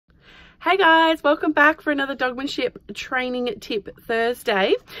Hey guys, welcome back for another Dogmanship Training Tip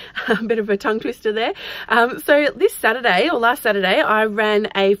Thursday. A bit of a tongue twister there. So this Saturday, or last Saturday, I ran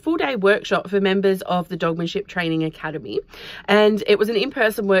a full day workshop for members of the Dogmanship Training Academy. And it was an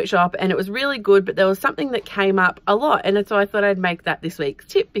in-person workshop and it was really good, but there was something that came up a lot. And so I thought I'd make that this week's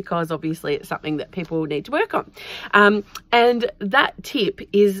tip because obviously it's something that people need to work on. And that tip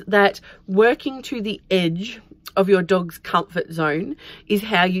is that working to the edge of your dog's comfort zone is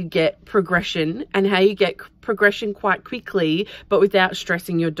how you get progression, and how you get progression quite quickly but without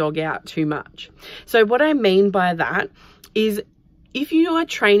stressing your dog out too much. So what I mean by that is, if you are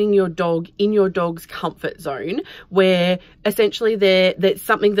training your dog in your dog's comfort zone, where essentially that's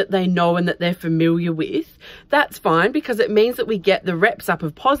something that they know and that they're familiar with, that's fine because it means that we get the reps up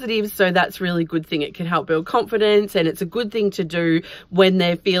of positives. So that's a really good thing. It can help build confidence, and it's a good thing to do when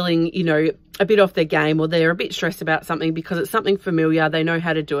they're feeling, you know, a bit off their game or they're a bit stressed about something, because it's something familiar. They know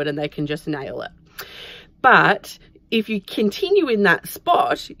how to do it and they can just nail it. But if you continue in that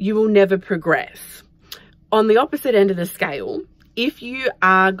spot, you will never progress. On the opposite end of the scale, if you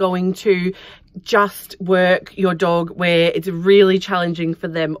are going to just work your dog where it's really challenging for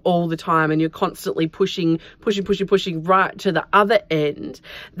them all the time and you're constantly pushing right to the other end,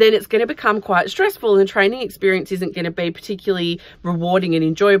 then it's going to become quite stressful and the training experience isn't going to be particularly rewarding and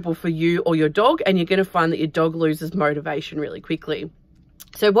enjoyable for you or your dog, and you're going to find that your dog loses motivation really quickly.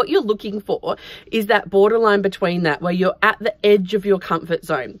 So what you're looking for is that borderline between that, where you're at the edge of your comfort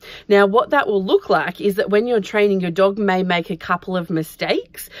zone. Now, what that will look like is that when you're training, your dog may make a couple of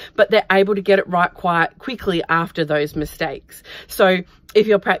mistakes, but they're able to get it right quite quickly after those mistakes. So if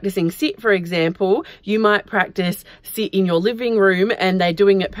you're practicing sit, for example, you might practice sit in your living room and they're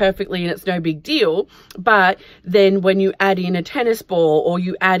doing it perfectly and it's no big deal. But then when you add in a tennis ball or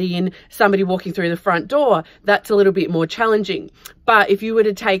you add in somebody walking through the front door, that's a little bit more challenging. But if you were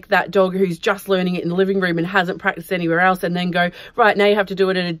to take that dog who's just learning it in the living room and hasn't practiced anywhere else and then go, right, now you have to do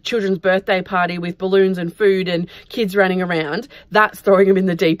it at a children's birthday party with balloons and food and kids running around, that's throwing them in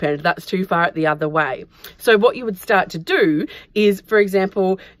the deep end. That's too far at the other way. So what you would start to do is, for example,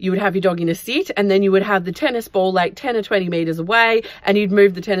 you would have your dog in a sit and then you would have the tennis ball like 10 or 20 meters away and you'd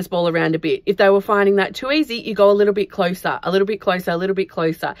move the tennis ball around a bit. If they were finding that too easy, you go a little bit closer, a little bit closer, a little bit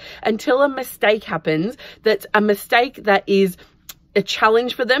closer, until a mistake happens. That's a mistake that is a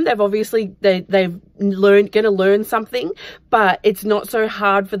challenge for them. They've obviously, they've going to learn something, but it's not so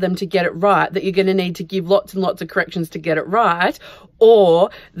hard for them to get it right that you're going to need to give lots and lots of corrections to get it right, or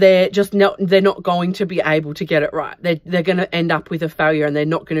they're not going to be able to get it right. They're going to end up with a failure and they're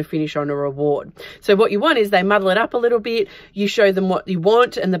not going to finish on a reward. So what you want is they muddle it up a little bit, you show them what you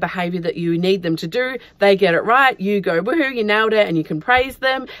want and the behavior that you need them to do, they get it right, you go, woohoo, you nailed it, and you can praise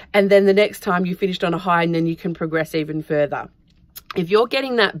them, and then the next time you finished on a high and then you can progress even further. If you're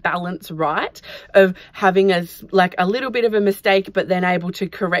getting that balance right of having a little bit of a mistake, but then able to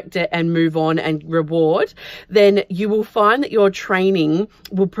correct it and move on and reward, then you will find that your training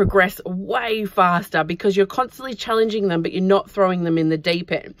will progress way faster because you're constantly challenging them, but you're not throwing them in the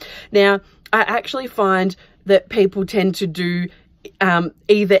deep end. Now, I actually find that people tend to do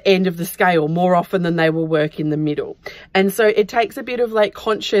either end of the scale more often than they will work in the middle. And so it takes a bit of like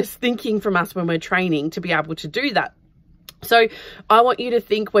conscious thinking from us when we're training to be able to do that. So I want you to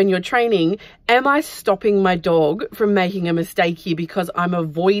think when you're training, am I stopping my dog from making a mistake here because I'm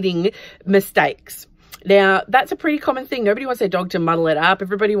avoiding mistakes? Now, that's a pretty common thing. Nobody wants their dog to muddle it up.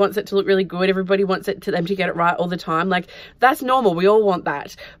 Everybody wants it to look really good. Everybody wants them to get it right all the time. Like, that's normal. We all want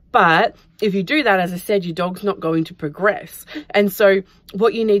that. But if you do that, as I said, your dog's not going to progress. And so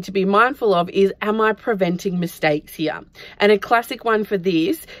what you need to be mindful of is, am I preventing mistakes here? And a classic one for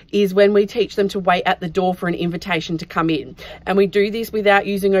this is when we teach them to wait at the door for an invitation to come in. And we do this without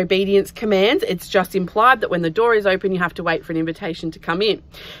using obedience commands. It's just implied that when the door is open, you have to wait for an invitation to come in.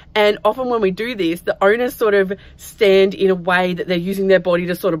 And often when we do this, the owners sort of stand in a way that they're using their body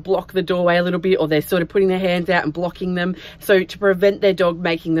to sort of block the doorway a little bit, or they're sort of putting their hands out and blocking them. So to prevent their dog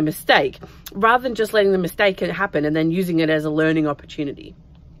making the mistake, rather than just letting the mistake happen and then using it as a learning opportunity.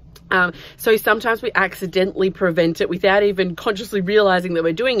 So sometimes we accidentally prevent it without even consciously realizing that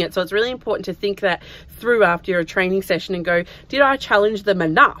we're doing it. So it's really important to think that through after your training session and go, did I challenge them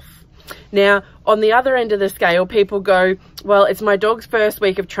enough? Now, on the other end of the scale, people go, well, it's my dog's first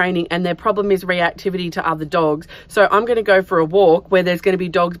week of training and their problem is reactivity to other dogs. So I'm going to go for a walk where there's going to be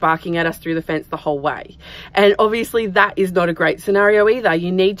dogs barking at us through the fence the whole way. And obviously that is not a great scenario either.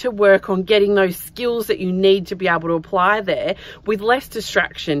 You need to work on getting those skills that you need to be able to apply there with less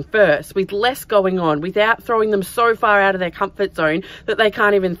distraction first, with less going on, without throwing them so far out of their comfort zone that they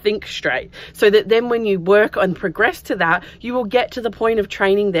can't even think straight. So that then when you work and progress to that, you will get to the point of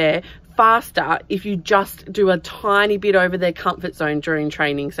training there faster if you just do a tiny bit over their comfort zone during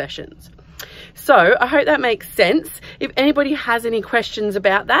training sessions. So I hope that makes sense. If anybody has any questions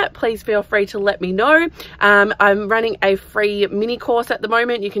about that, please feel free to let me know. I'm running a free mini course at the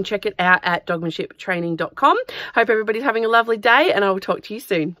moment. You can check it out at dogmanshiptraining.com. Hope everybody's having a lovely day, and I will talk to you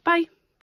soon. Bye.